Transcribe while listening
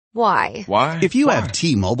Why? Why? If you have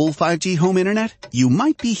T-Mobile 5G home internet, you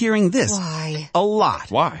might be hearing this Why? a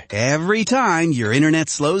lot. Why? Every time your internet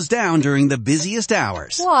slows down during the busiest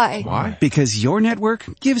hours. Why? Why? Because your network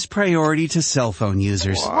gives priority to cell phone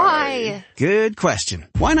users. Why? Good question.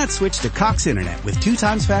 Why not switch to Cox Internet with 2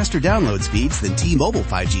 times faster download speeds than T-Mobile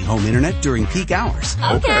 5G home internet during peak hours?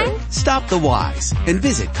 Okay. Stop the whys and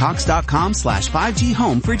visit cox.com/5G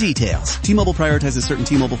home for details. T-Mobile prioritizes certain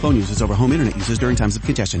T-Mobile phone users over home internet users during times of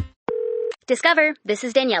congestion. Discover, this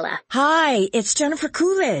is Daniela. Hi, it's Jennifer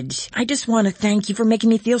Coolidge. I just want to thank you for making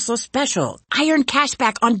me feel so special. I earned cash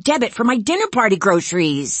back on debit for my dinner party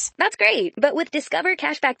groceries. That's great, but with Discover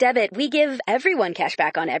Cashback Debit, we give everyone cash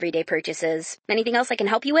back on everyday purchases. Anything else I can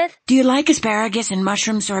help you with? Do you like asparagus and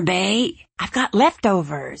mushroom sorbet? I've got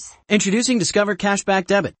leftovers. Introducing Discover Cashback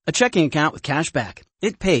Debit, a checking account with cash back.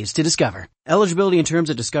 It pays to Discover. Eligibility and terms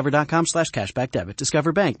at discover.com/cashback debit.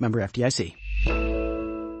 Discover Bank, member FDIC.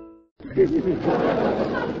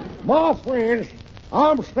 My friends,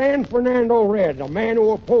 I'm Stan Fernando Red, the man who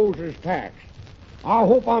opposes tax. I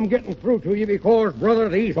hope I'm getting through to you because, brother,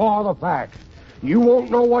 these are the facts. You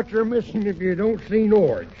won't know what you're missing if you don't see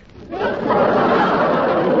Norge.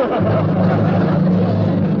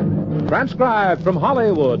 Transcribed from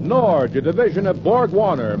Hollywood, Norge, a division of Borg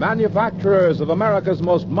Warner, manufacturers of America's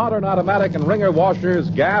most modern automatic and wringer washers,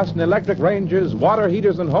 gas and electric ranges, water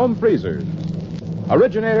heaters, and home freezers.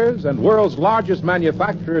 Originators and world's largest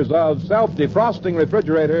manufacturers of self-defrosting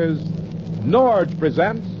refrigerators, Norge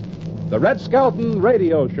presents the Red Skelton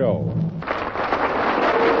Radio Show.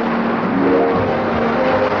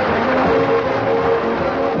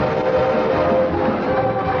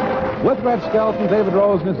 With Red Skelton, David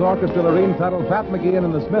Rose and his orchestra, Lorene Tuttle, Pat McGeehan,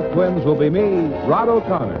 and the Smith Twins will be me, Rod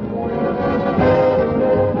O'Connor.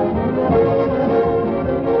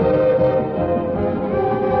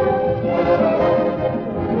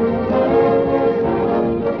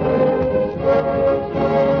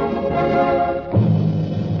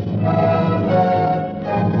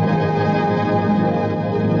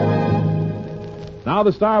 Now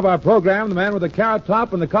the star of our program, the man with the carrot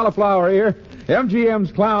top and the cauliflower ear,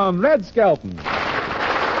 MGM's clown, Red Skelton.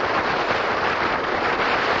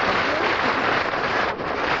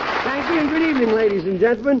 Thank you and good evening, ladies and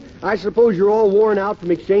gentlemen. I suppose you're all worn out from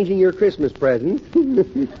exchanging your Christmas presents.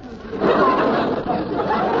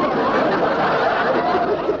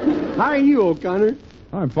 How are you, O'Connor?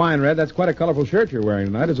 I'm fine, Red. That's quite a colorful shirt you're wearing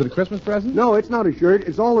tonight. Is it a Christmas present? No, it's not a shirt.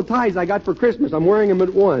 It's all the ties I got for Christmas. I'm wearing them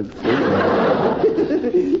at once.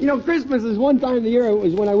 You know, Christmas is one time of the year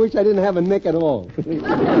is when I wish I didn't have a nick at all.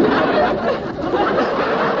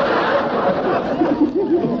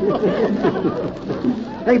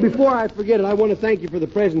 Hey, before I forget it, I want to thank you for the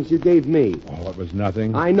presents you gave me. Oh, it was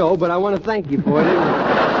nothing. I know, but I want to thank you for it.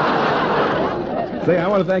 Say, I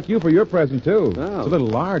want to thank you for your present, too. Oh. It's a little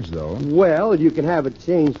large, though. Well, you can have it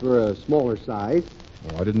changed for a smaller size.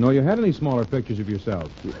 Oh, I didn't know you had any smaller pictures of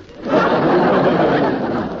yourself.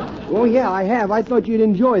 Oh, yeah, I have. I thought you'd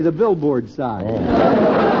enjoy the billboard size. Oh.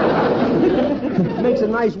 Makes a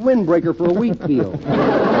nice windbreaker for a wheat field.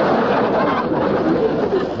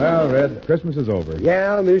 Well, Red, Christmas is over.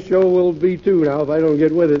 Yeah, and this show will be, too, now, if I don't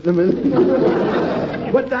get with it.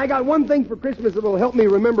 But I got one thing for Christmas that will help me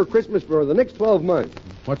remember Christmas for the next 12 months.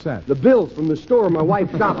 What's that? The bills from the store my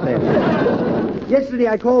wife shopped at. Yesterday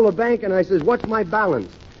I called the bank and I says, what's my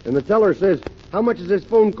balance? And the teller says, how much is this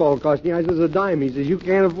phone call costing? I says, a dime. He says, you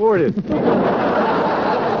can't afford it.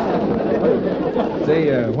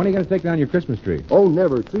 Say, when are you going to take down your Christmas tree? Oh,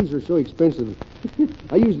 never. Trees are so expensive.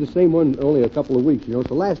 I use the same one only a couple of weeks, you know.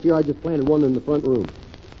 So last year I just planted one in the front room.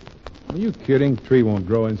 Are you kidding? Tree won't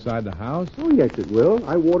grow inside the house? Oh, yes, it will.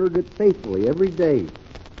 I watered it faithfully every day.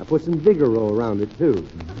 I put some Vigoro around it, too.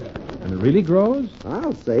 And it really grows?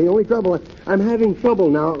 I'll say. Only trouble, I'm having trouble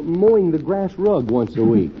now mowing the grass rug once a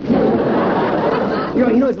week. You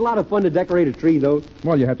know, it's a lot of fun to decorate a tree, though.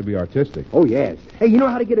 Well, you have to be artistic. Oh, yes. Hey, you know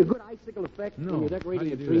how to get a good icicle effect No. when you're decorating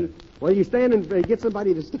How do a you tree? do that? Well, you stand and get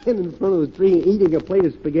somebody to stand in front of the tree eating a plate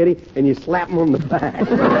of spaghetti, and you slap them on the back.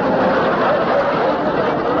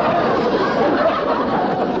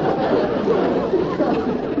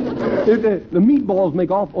 The meatballs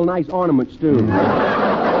make awful nice ornaments, too.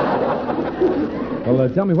 Well,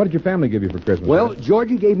 tell me, what did your family give you for Christmas? Well,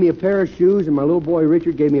 Georgie gave me a pair of shoes, and my little boy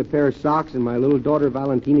Richard gave me a pair of socks, and my little daughter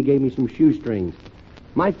Valentina gave me some shoestrings.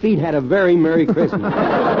 My feet had a very Merry Christmas.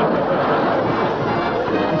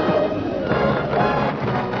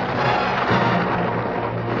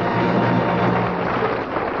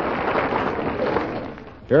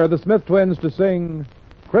 Here are the Smith Twins to sing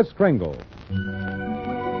Kris Kringle.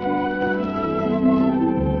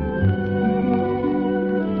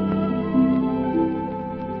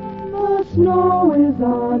 Snow is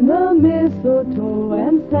on the mistletoe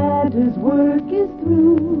and Santa's work is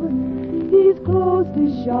through. He's closed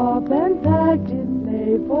his shop and packed his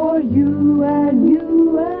sleigh for you and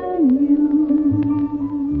you and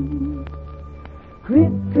you.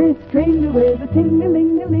 Kris, Kris Kringle with a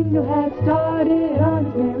ting-a-ling-a-lingle has started on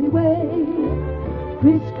his merry way.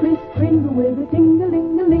 Kris, Kris Kringle with a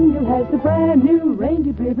ting-a-ling-a-lingle has the brand new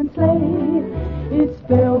reindeer-driven sleigh. It's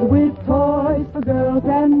filled with toys for girls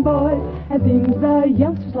and boys and things the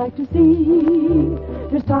youngsters like to see.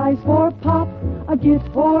 There's ties for Pop, a gift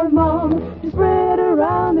for Mom to spread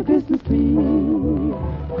around the Christmas tree.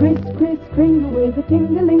 Kris, Kris Kringle with a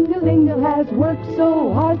ting-a-ling-a-lingle has worked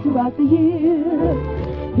so hard throughout the year.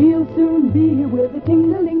 He'll soon be here with a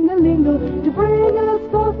ting-a-ling-a-lingle to bring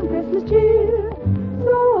us all some Christmas cheer.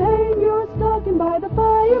 So hang your stocking by the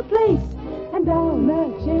fireplace and down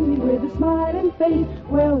the chimney with a smiling face.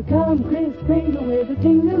 Welcome, Kris Kringle with a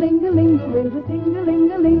ting-a-ling-a-lingle, with a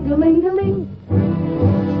ting-a-ling-a-ling-a-ling-a-ling.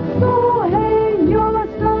 So hang your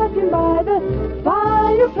stocking by the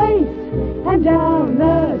fireplace and down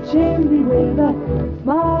the chimney with a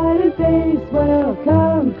smiling face.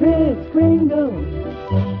 Welcome, Kris Kringle.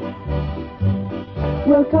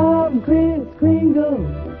 Welcome, Kris Kringle.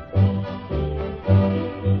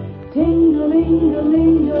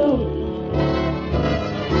 Ting-a-ling-a-lingle.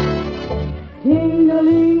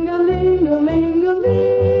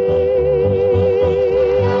 Ting-a-ling-a-ling-a-ling-a-ling.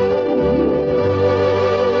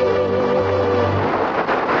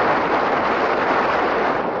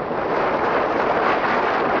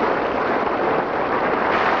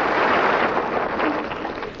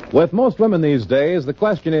 With most women these days, the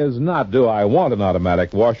question is not, do I want an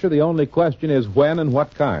automatic washer? The only question is when and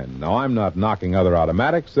what kind. Now, I'm not knocking other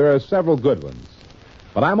automatics. There are several good ones.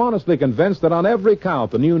 But I'm honestly convinced that on every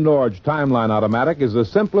count, the new Norge Timeline automatic is the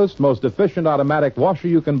simplest, most efficient automatic washer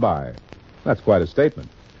you can buy. That's quite a statement.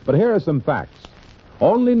 But here are some facts.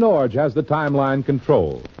 Only Norge has the Timeline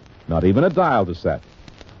control. Not even a dial to set.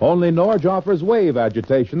 Only Norge offers wave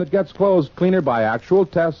agitation that gets clothes cleaner by actual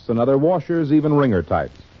tests and other washers, even wringer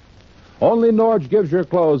types. Only Norge gives your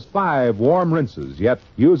clothes 5 warm rinses, yet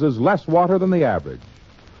uses less water than the average.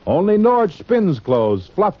 Only Norge spins clothes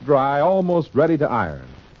fluff dry, almost ready to iron,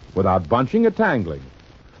 without bunching or tangling.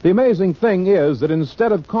 The amazing thing is that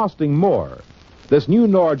instead of costing more, this new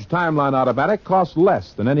Norge Timeline automatic costs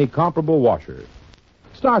less than any comparable washer.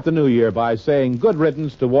 Start the new year by saying good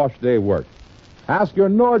riddance to wash day work. Ask your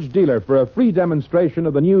Norge dealer for a free demonstration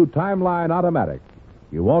of the new Timeline automatic.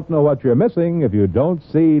 You won't know what you're missing if you don't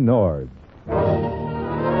see Norge.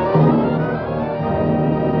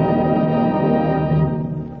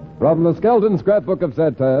 From the Skelton Scrapbook of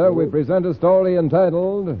Satire, we present a story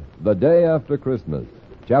entitled The Day After Christmas.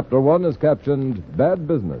 Chapter 1 is captioned Bad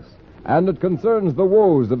Business, and it concerns the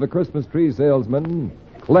woes of the Christmas tree salesman,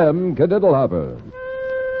 Clem Kadiddlehopper.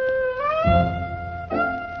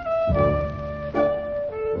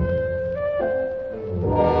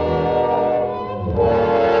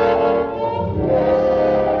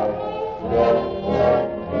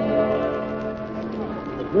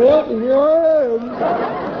 Well, here I am.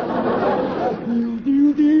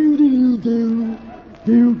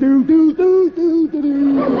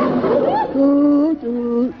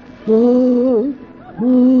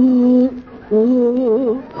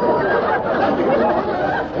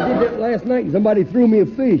 I did that last night and somebody threw me a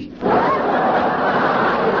fish.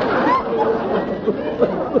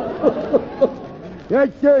 Yes,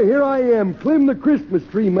 sir, here I am, Clem the Christmas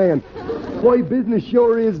tree man. Boy, business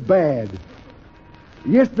sure is bad.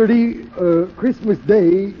 Yesterday, Christmas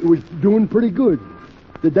Day, was doing pretty good.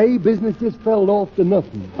 Today, business just fell off to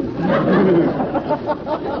nothing.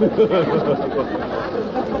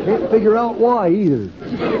 Can't figure out why, either.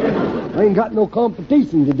 I ain't got no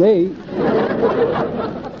competition today.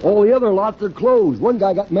 All the other lots are closed. One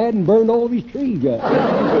guy got mad and burned all of his trees up.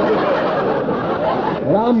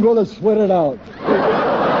 And I'm going to sweat it out.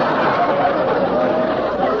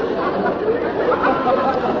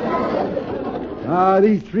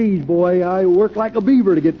 These trees, boy, I work like a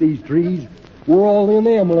beaver to get these trees. We're all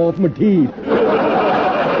enamel off my teeth.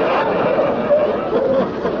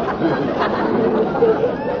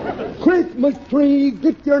 Christmas tree,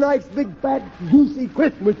 get your nice big fat juicy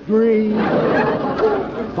Christmas tree.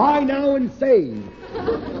 Buy now and save.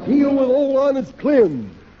 Deal with old honest Clem.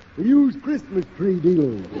 Use Christmas tree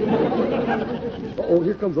dealers. Uh-oh,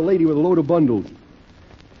 here comes a lady with a load of bundles.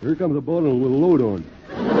 Here comes a bundle with a load on.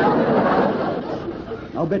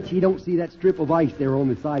 I'll bet she don't see that strip of ice there on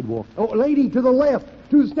the sidewalk. Oh, lady, to the left.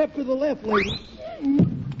 Step to the left, lady.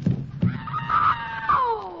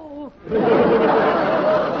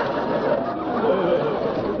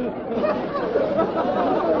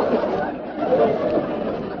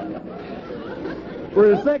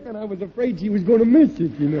 For a second, I was afraid she was going to miss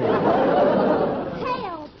it, you know.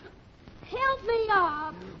 Help! Help me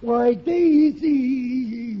up! Why,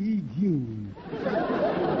 Daisy June.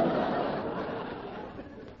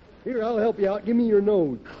 Here, I'll help you out. Give me your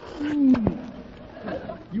nose.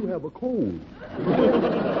 You have a cold.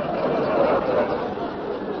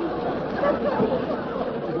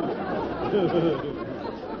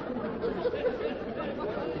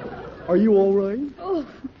 Are you all right? Oh,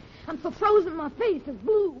 I'm so frozen my face is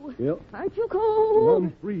blue. Yep. Aren't you cold?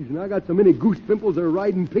 I'm freezing. I got so many goose pimples they're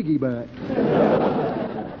riding piggyback.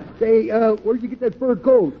 Say, where'd you get that fur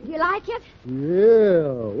coat? Do you like it?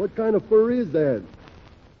 Yeah. What kind of fur is that?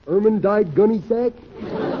 Ermine-dyed gunny sack?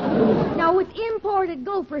 No, it's imported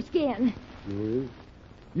gopher skin. Yeah.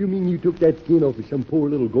 You mean you took that skin off of some poor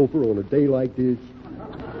little gopher on a day like this?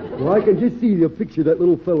 Well, I can just see the picture of that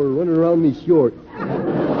little feller running around me short.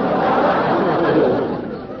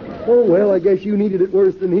 Oh, well, I guess you needed it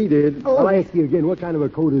worse than he did. Oh. I'll ask you again, what kind of a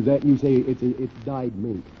coat is that? And you say it's dyed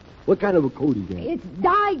mink. What kind of a coat is that? It's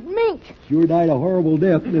dyed mink. Sure died a horrible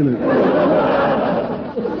death, didn't it?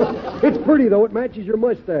 It's pretty, though. It matches your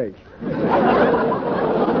mustache.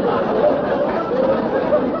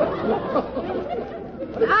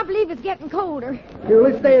 I believe it's getting colder. Here,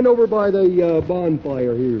 let's stand over by the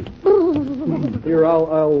bonfire here. Here,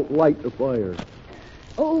 I'll light the fire.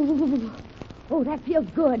 Oh, that feels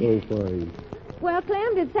good. Oh, fine. Well,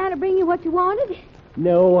 Clem, did Santa bring you what you wanted?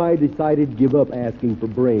 No, I decided to give up asking for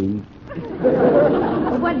brains.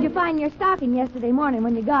 Well, what did you find in your stocking yesterday morning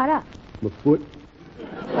when you got up? My foot.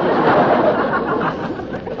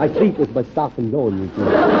 I sleep with my stockings on, you see.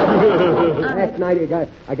 Last night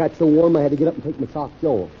I got so warm I had to get up and take my socks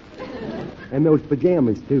off. And those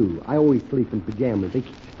pajamas, too. I always sleep in pajamas.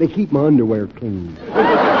 They keep my underwear clean.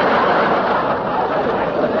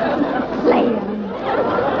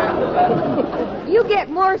 You get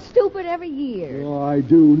more stupid every year. Oh, I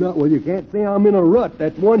do. Well, you can't say I'm in a rut.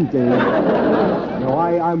 That's one thing. No,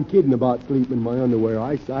 I'm kidding about sleeping in my underwear.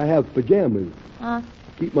 I have pajamas. Huh?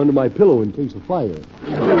 Keep them under my pillow in case of fire.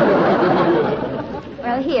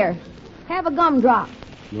 Well, here. Have a gumdrop.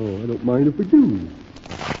 No, I don't mind if I do.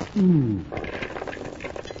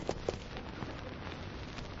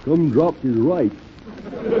 Gumdrop is right.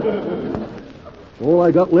 All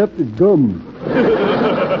I got left is gum.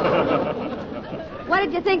 What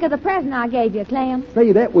did you think of the present I gave you, Clem?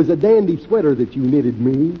 Say, that was a dandy sweater that you knitted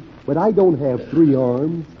me, but I don't have 3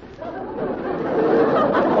 arms.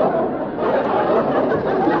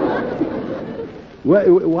 Why,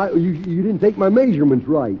 you didn't take my measurements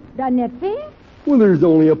right. Doesn't it fit? Well, there's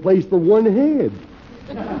only a place for one head.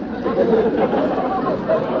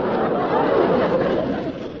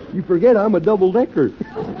 You forget I'm a double-decker.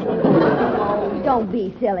 Oh, don't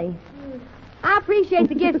be silly. I appreciate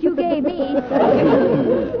the gift you gave me.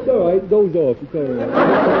 It's all right. Doze off. It's all right.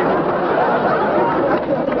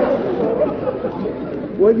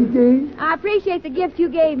 What did you say? I appreciate the gift you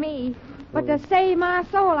gave me. But to save my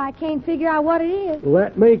soul, I can't figure out what it is. Well,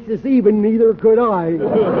 that makes us even. Neither could I.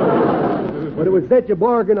 But it was such a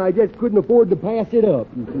bargain, I just couldn't afford to pass it up.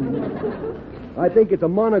 I think it's a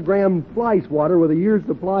monogrammed fly swatter with a year's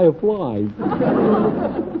supply of flies.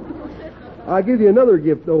 I'll give you another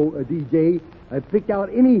gift, though, DJ. I've picked out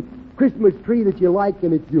any Christmas tree that you like,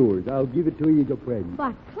 and it's yours. I'll give it to you as a present.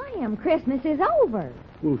 But, Clem, Christmas is over.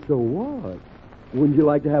 Well, so what? Wouldn't you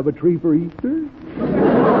like to have a tree for Easter?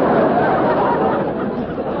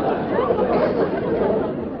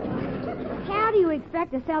 How do you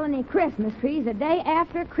expect to sell any Christmas trees a day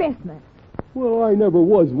after Christmas? Well, I never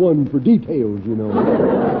was one for details, you know.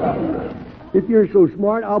 If you're so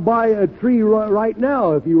smart, I'll buy a tree right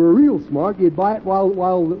now. If you were real smart, you'd buy it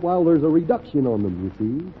while there's a reduction on them, you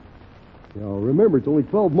see. Now, remember, it's only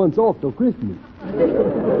 12 months off till Christmas.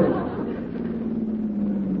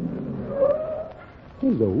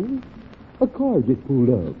 Hello. A car just pulled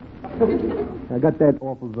up. I got that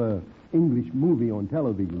off of an English movie on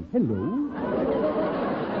television. Hello.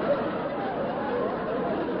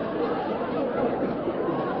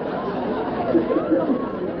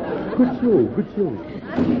 Good show.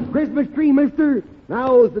 Christmas tree, mister.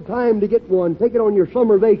 Now is the time to get one. Take it on your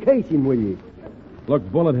summer vacation with you. Look,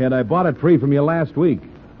 Bullethead, I bought a tree from you last week.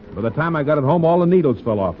 By the time I got it home, all the needles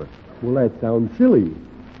fell off it. Well, that sounds silly.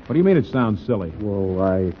 What do you mean it sounds silly? Well,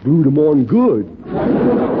 I glued them on good.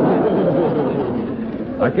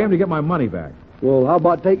 I came to get my money back. Well, how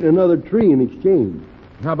about taking another tree in exchange?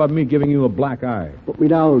 How about me giving you a black eye? Put me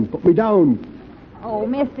down. Oh,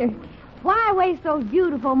 mister, why waste those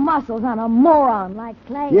beautiful muscles on a moron like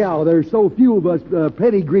Clay? Yeah, there's so few of us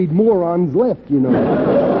pedigreed morons left, you know.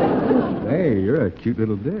 Hey, you're a cute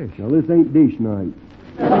little dish. Now, this ain't dish night.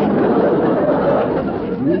 You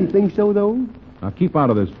really think so, though? Now, keep out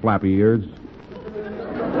of this, flappy ears.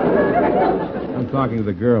 I'm talking to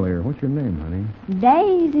the girl here. What's your name, honey?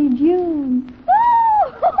 Daisy June.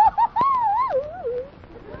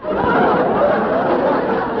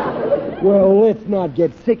 Well, let's not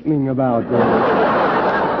get sickening about that.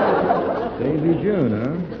 Daisy June,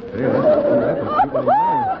 huh? Hey, that's a cute little name.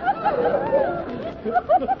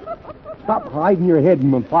 Stop hiding your head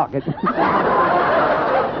in my pocket.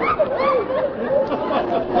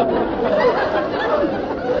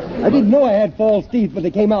 I didn't know I had false teeth, but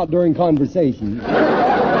they came out during conversation.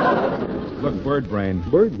 Look, bird brain.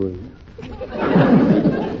 Bird brain?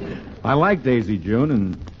 I like Daisy June,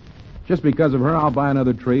 and just because of her, I'll buy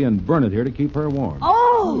another tree and burn it here to keep her warm.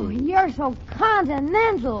 Oh, you're so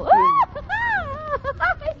continental.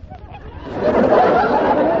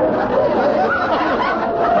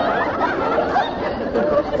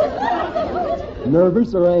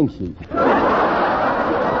 Nervous or anxious?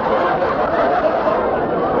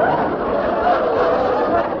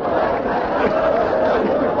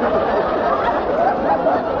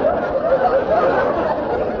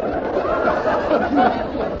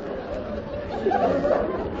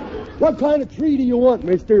 What kind of tree do you want,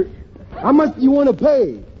 mister? How much do you want to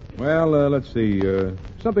pay? Well, let's see.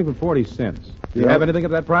 Something for 40 cents. Do you Yeah. have anything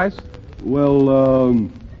at that price? Well,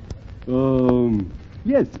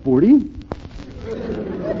 yes, 40.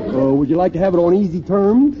 Would you like to have it on easy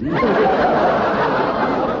terms?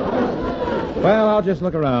 Well, I'll just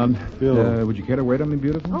look around. Yeah. Would you care to wait on me,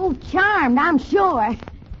 beautiful? Oh, charmed, I'm sure.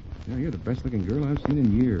 Yeah, you're the best-looking girl I've seen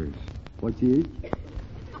in years. What's his?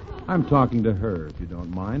 I'm talking to her, if you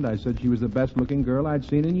don't mind. I said she was the best-looking girl I'd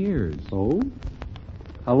seen in years. Oh?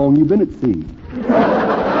 How long you been at sea?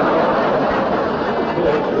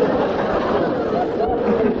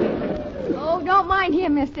 Oh, don't mind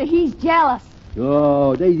him, mister. He's jealous.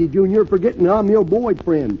 Oh, Daisy June, you're forgetting I'm your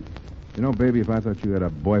boyfriend. You know, baby, if I thought you had a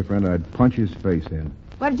boyfriend, I'd punch his face in.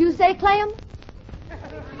 What did you say, Clem?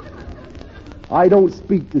 I don't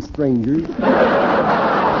speak to strangers.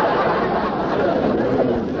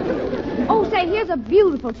 Oh, say, here's a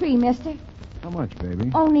beautiful tree, mister. How much, baby?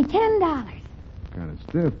 Only $10. Kind of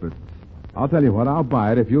stiff, but I'll tell you what, I'll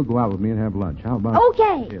buy it if you'll go out with me and have lunch. How about...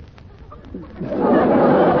 Okay. If.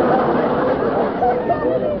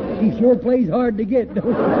 He sure plays hard to get, don't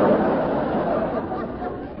he?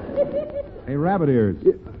 Hey, rabbit ears.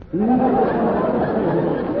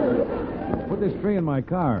 Put this tree in my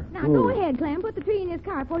car. Now, go ahead, Clem. Put the tree in his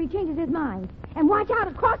car before he changes his mind. And watch out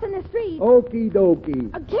of crossing the street. Okie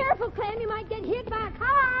dokie. Careful, Clem. You might get hit by a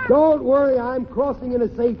car. Don't worry, I'm crossing in a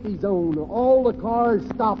safety zone. All the cars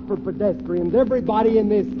stop for pedestrians. Everybody in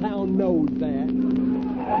this town knows that.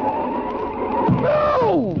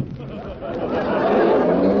 No!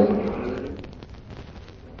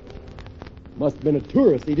 Must have been a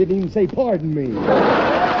tourist. He didn't even say pardon me.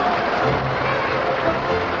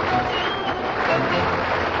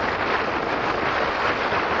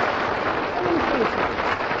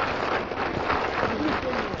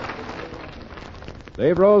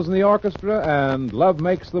 Dave Rose in the orchestra, and Love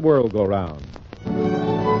Makes the World Go Round.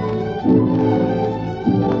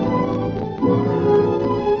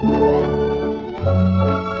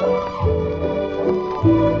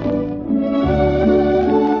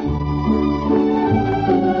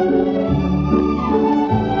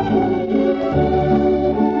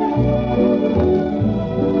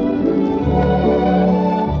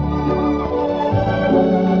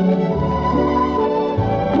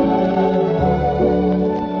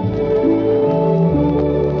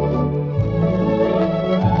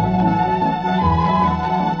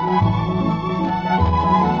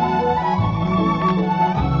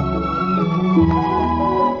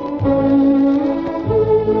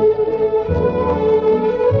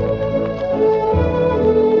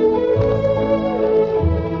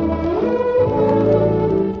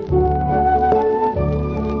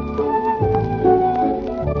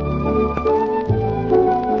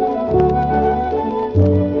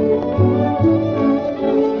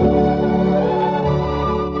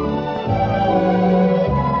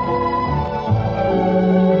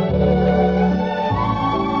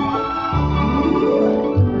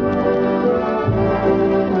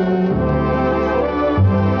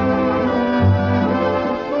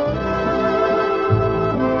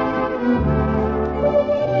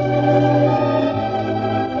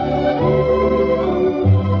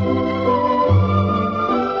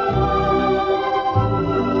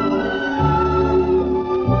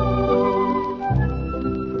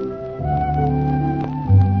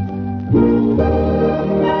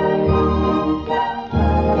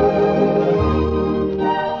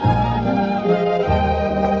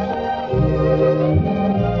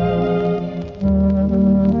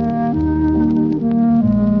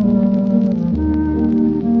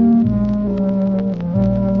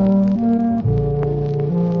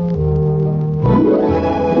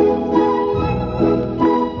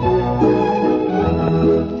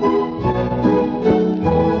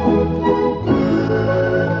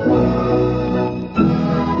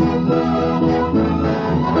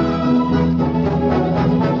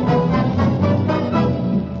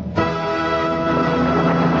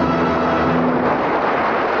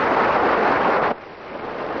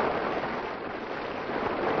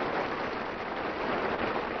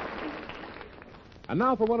 And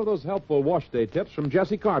now for one of those helpful wash day tips from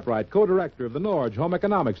Jessie Cartwright, co-director of the Norge Home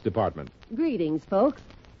Economics Department. Greetings, folks.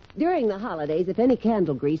 During the holidays, if any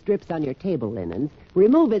candle grease drips on your table linens,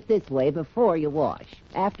 remove it this way before you wash.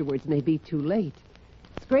 Afterwards may be too late.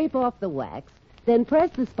 Scrape off the wax, then press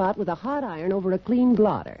the spot with a hot iron over a clean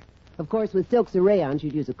blotter. Of course, with silks or rayons,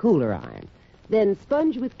 you'd use a cooler iron. Then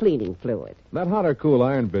sponge with cleaning fluid. That hot or cool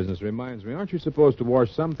iron business reminds me, aren't you supposed to wash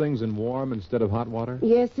some things in warm instead of hot water?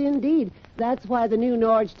 Yes, indeed. That's why the new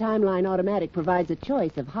Norge Timeline Automatic provides a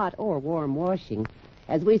choice of hot or warm washing.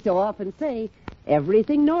 As we so often say,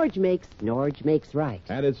 everything Norge makes right.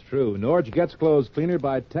 And it's true. Norge gets clothes cleaner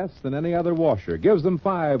by tests than any other washer. Gives them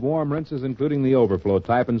 5 warm rinses, including the overflow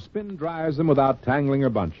type, and spin dries them without tangling or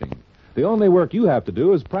bunching. The only work you have to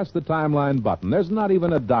do is press the timeline button. There's not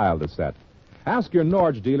even a dial to set. Ask your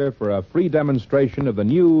Norge dealer for a free demonstration of the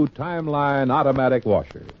new Timeline Automatic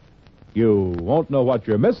Washer. You won't know what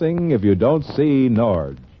you're missing if you don't see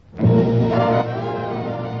Norge.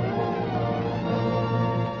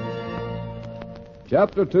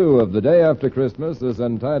 Chapter 2 of The Day After Christmas is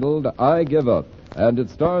entitled I Give Up, and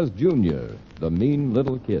it stars Junior, the mean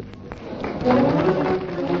little kid.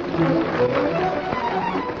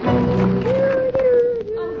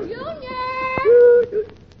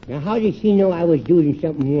 Now, how did she know I was doing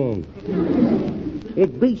something wrong?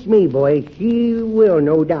 It beats me, boy. She will,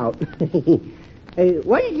 no doubt.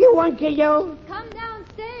 What did you want, kiddo? Come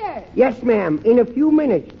downstairs. Yes, ma'am. In a few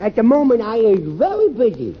minutes. At the moment, I is very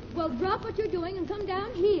busy. Well, drop what you're doing and come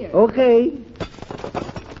down here. Okay.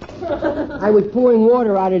 I was pouring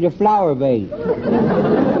water out of the flower vase.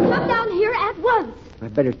 Come down here at once. I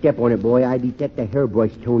better step on it, boy. I detect the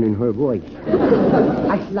hairbrush tone in her voice.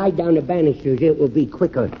 I slide down the banisters. It will be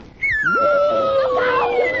quicker.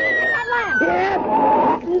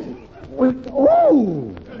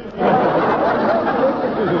 Oh!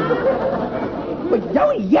 But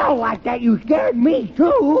don't yell like that. You scared me,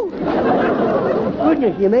 too.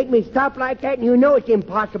 Goodness, you make me stop like that, and you know it's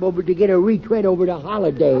impossible to get a retread over the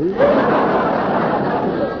holidays.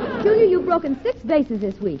 Junior, you've broken 6 vases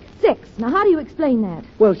this week. 6. Now, how do you explain that?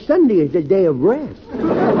 Well, Sunday is the day of rest.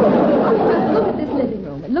 Look at this living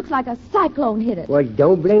room. It looks like a cyclone hit it. Well,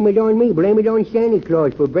 don't blame it on me. Blame it on Santa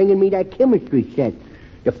Claus for bringing me that chemistry set.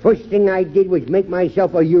 The first thing I did was make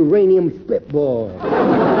myself a uranium spitball.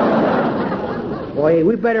 Boy,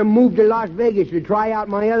 we better move to Las Vegas to try out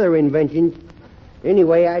my other inventions.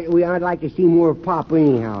 Anyway, I'd like to see more of Pop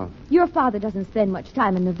anyhow. Your father doesn't spend much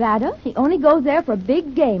time in Nevada. He only goes there for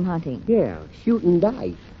big game hunting. Yeah, shooting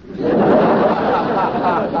dice.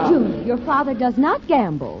 Junior, your father does not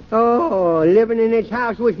gamble. Oh, living in this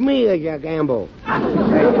house with me is a gamble. As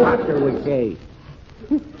Proctor would say.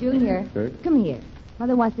 Junior, come here.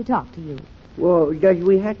 Mother wants to talk to you. Well, does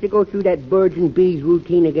we have to go through that birds and bees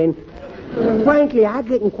routine again? Frankly, I'm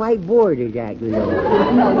getting quite bored of that, you know.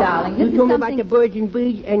 No, darling, this you told me about the birds and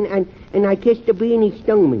bees, and I kissed the bee and he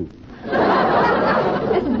stung me.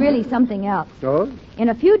 This is really something else. So? In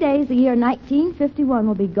a few days, the year 1951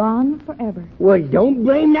 will be gone forever. Well, don't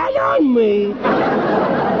blame that on me.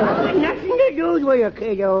 Nothing to do with you,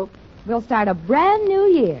 kiddo. We'll start a brand new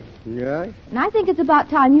year. Yes? And I think it's about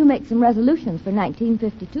time you make some resolutions for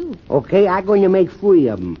 1952. Okay, I'm going to make 3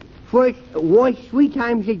 of them. First, wash 3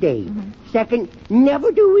 times a day. Mm-hmm. Second,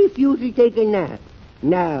 never to refuse to take a nap.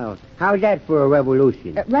 Now, how's that for a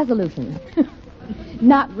revolution? Resolution.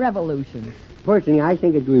 Not revolution. Personally, I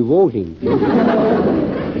think it's revolting.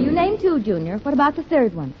 You named 2, Junior. What about the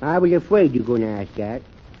 3rd one? I was afraid you were going to ask that.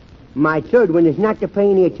 My 3rd one is not to pay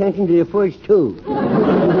any attention to the first 2.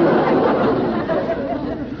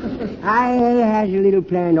 I has a little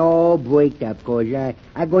plan all breaked up, because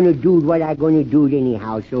I'm going to do what I'm going to do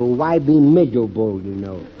anyhow, so why be miserable, you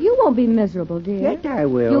know? You won't be miserable, dear. Yes, I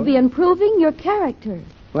will. You'll be improving your character.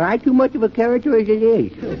 Well, I'm too much of a character as it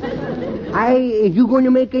is. Is you going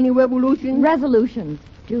to make any revolutions? Resolutions,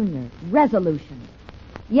 Junior. Resolutions.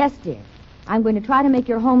 Yes, dear. I'm going to try to make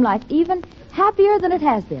your home life even happier than it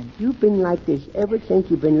has been. You've been like this ever since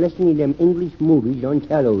you've been listening to them English movies on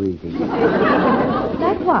television.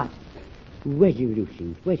 Like what?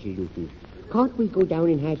 Resolutions. Can't we go down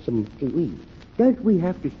and have some to eat? Don't we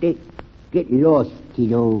have to get lost,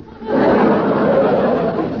 kiddo?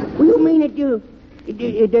 What do you mean that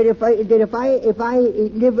if I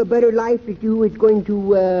live a better life that you is going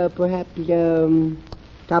to perhaps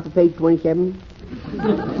top of page 27?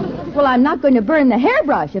 Well, I'm not going to burn the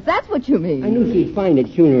hairbrush, if that's what you mean. I knew she'd find it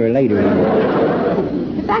sooner or later.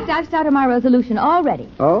 In fact, I've started my resolution already.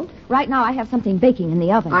 Oh? Right now, I have something baking in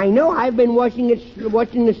the oven. I know. I've been watching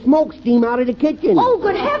the smoke steam out of the kitchen. Oh,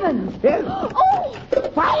 good heavens! Yeah. Oh!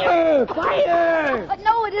 Fire!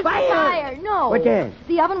 No, it isn't fire. No. no. What's that?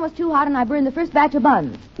 The oven was too hot and I burned the first batch of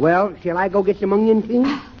buns. Well, shall I go get some onion things?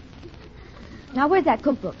 Now, where's that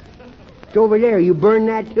cookbook? It's over there. You burn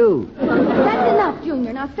that, too. That's enough,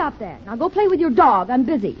 Junior. Now, stop that. Now, go play with your dog. I'm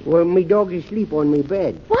busy. Well, me dog is asleep on me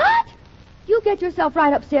bed. What? You get yourself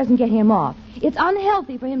right upstairs and get him off. It's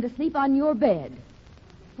unhealthy for him to sleep on your bed.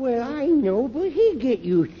 Well, I know, but he'll get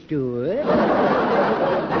used to it.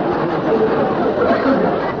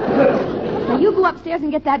 Now, you go upstairs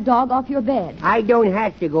and get that dog off your bed. I don't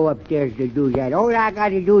have to go upstairs to do that. All I got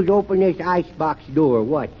to do is open this icebox door.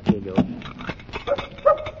 What, kiddo?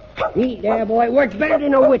 Eat there, boy. Works better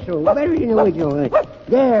than a whistle. Better than a whistle.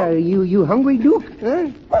 There, you hungry, Duke? Huh?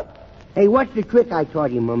 Hey, what's the trick I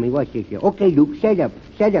taught him, Mummy? What's this? Okay, Duke, set up.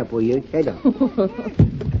 Set up, will you? Set up.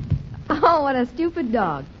 Oh, what a stupid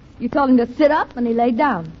dog. You told him to sit up and he laid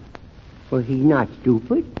down. Well, he's not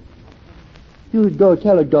stupid. You don't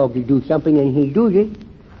tell a dog to do something and he does it.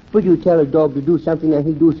 But you tell a dog to do something and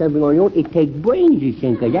he do something on your own. It takes brains to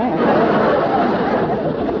think of that.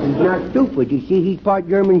 He's not stupid. You see, he's part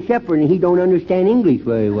German Shepherd and he don't understand English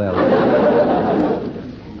very well.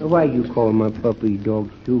 Why you call my puppy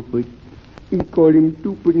dog stupid? You call him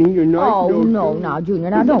stupid and you're not. Oh, no, now, Junior,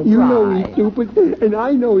 now don't you cry. You know he's stupid, and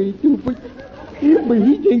I know he's stupid. But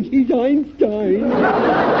he thinks he's Einstein.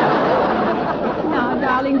 Now,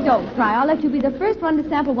 darling, don't cry. I'll let you be the first one to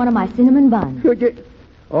sample one of my cinnamon buns.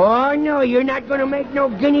 Oh, no, you're not going to make no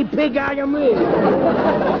guinea pig out of me.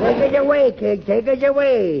 Take it away, kid. Take it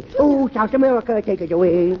away. Oh, South America, take it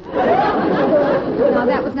away. Now,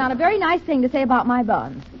 that was not a very nice thing to say about my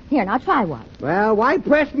buns. Here, now, try one. Well, why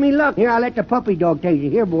press me luck? Here, I'll let the puppy dog taste it.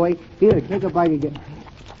 Here, boy. Here, take a bite of it.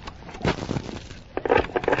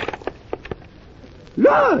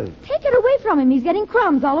 Look! Take it away from him. He's getting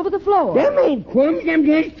crumbs all over the floor. Them ain't crumbs, them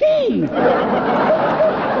his teeth.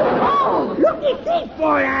 Oh, look, his teeth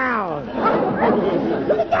falling out.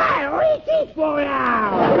 Look at that. All his teeth falling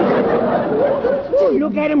out. Oh,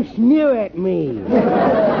 look at him sneer at me.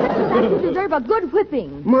 You deserve a good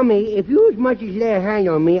whipping. Mummy, if you as much as lay a hand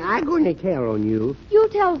on me, I'm going to tell on you. You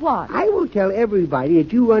tell what? I will tell everybody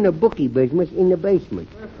that you run a bookie business in the basement.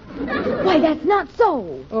 Why, that's not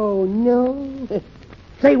so. Oh, no.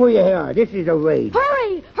 Say where you are. This is a raid.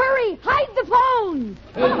 Hurry! Hurry! Hide the phone!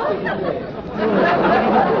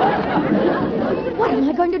 What am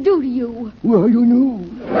I going to do to you? Well, I don't know.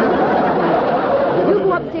 You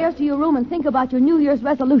go upstairs to your room and think about your New Year's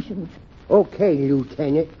resolutions. Okay,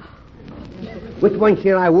 Lieutenant. Which one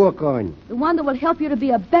shall I work on? The one that will help you to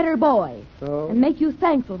be a better boy. Oh? And make you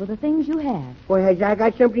thankful for the things you have. Well, has I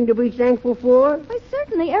got something to be thankful for? Why,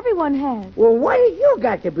 certainly everyone has. Well, what have you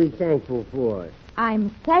got to be thankful for? I'm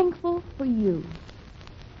thankful for you.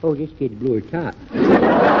 Oh, this kid blew her top.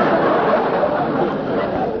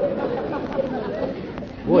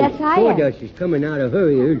 Boy, Yes, I am. sawdust is coming out of her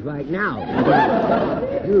ears right now.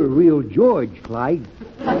 You're a real George, Clyde.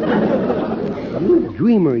 You a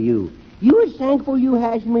dreamer, you. You as thankful you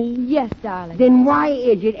has me? Yes, darling. Then why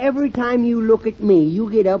is it every time you look at me, you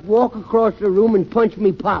get up, walk across the room, and punch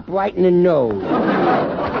me pop right in the nose?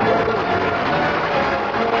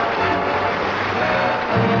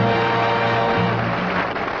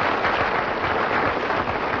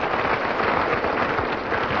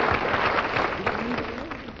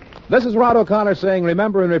 This is Rod O'Connor saying,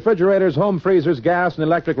 remember, in refrigerators, home freezers, gas and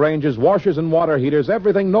electric ranges, washers and water heaters,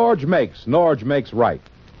 everything Norge makes right.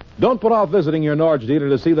 Don't put off visiting your Norge dealer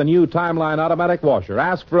to see the new Timeline automatic washer.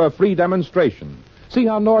 Ask for a free demonstration. See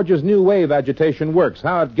how Norge's new wave agitation works,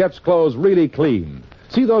 how it gets clothes really clean.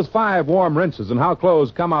 See those 5 warm rinses and how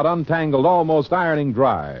clothes come out untangled, almost ironing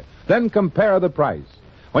dry. Then compare the price.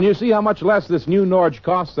 When you see how much less this new Norge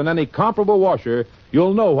costs than any comparable washer,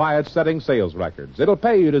 you'll know why it's setting sales records. It'll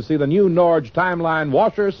pay you to see the new Norge Timeline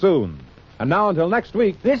washer soon. And now, until next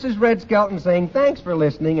week, this is Red Skelton saying thanks for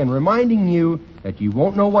listening and reminding you that you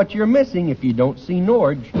won't know what you're missing if you don't see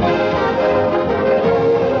Norge.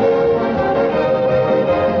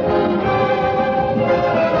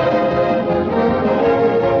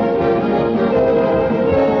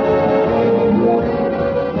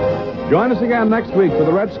 Join us again next week for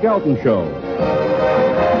the Red Skelton Show.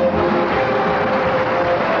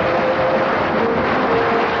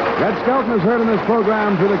 Red Skelton is heard in this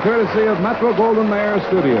program through the courtesy of Metro-Goldwyn-Mayer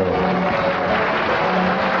Studios.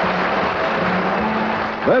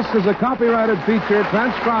 This is a copyrighted feature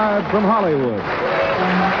transcribed from Hollywood.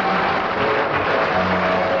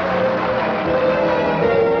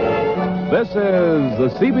 This is the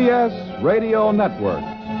CBS Radio Network.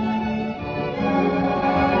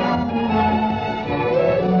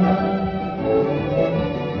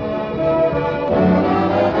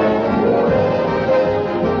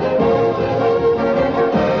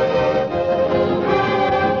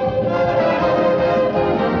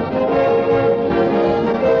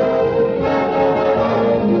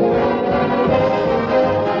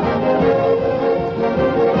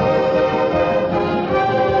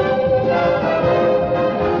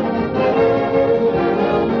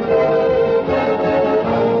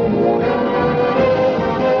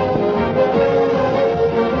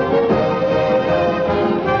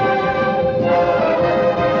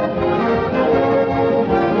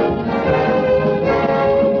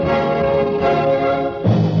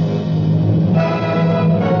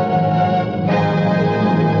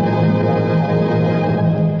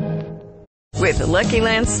 With the Lucky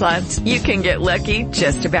Land Slots, you can get lucky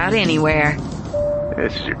just about anywhere.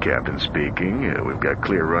 This is your captain speaking. We've got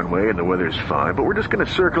clear runway and the weather's fine, but we're just going to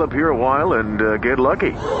circle up here a while and get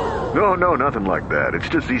lucky. No, nothing like that. It's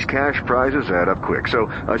just these cash prizes add up quick. So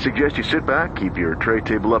I suggest you sit back, keep your tray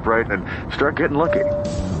table upright, and start getting lucky.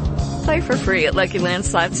 Play for free at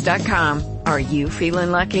LuckyLandSlots.com. Are you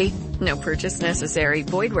feeling lucky? No purchase necessary.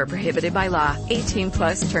 Void where prohibited by law. 18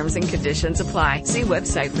 plus terms and conditions apply. See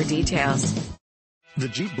website for details. The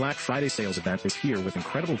Jeep Black Friday sales event is here with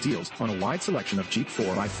incredible deals on a wide selection of Jeep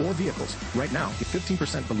 4x4 vehicles. Right now, get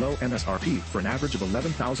 15% below MSRP for an average of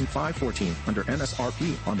 $11,514 under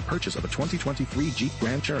MSRP on the purchase of a 2023 Jeep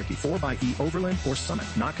Grand Cherokee 4xe Overland or Summit.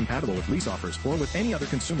 Not compatible with lease offers or with any other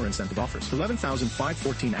consumer incentive offers.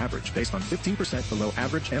 $11,514 average based on 15% below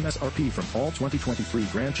average MSRP from all 2023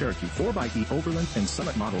 Grand Cherokee 4xe Overland and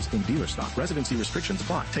Summit models in dealer stock. Residency restrictions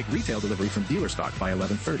apply. Take retail delivery from dealer stock by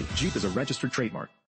 11/30. Jeep is a registered trademark.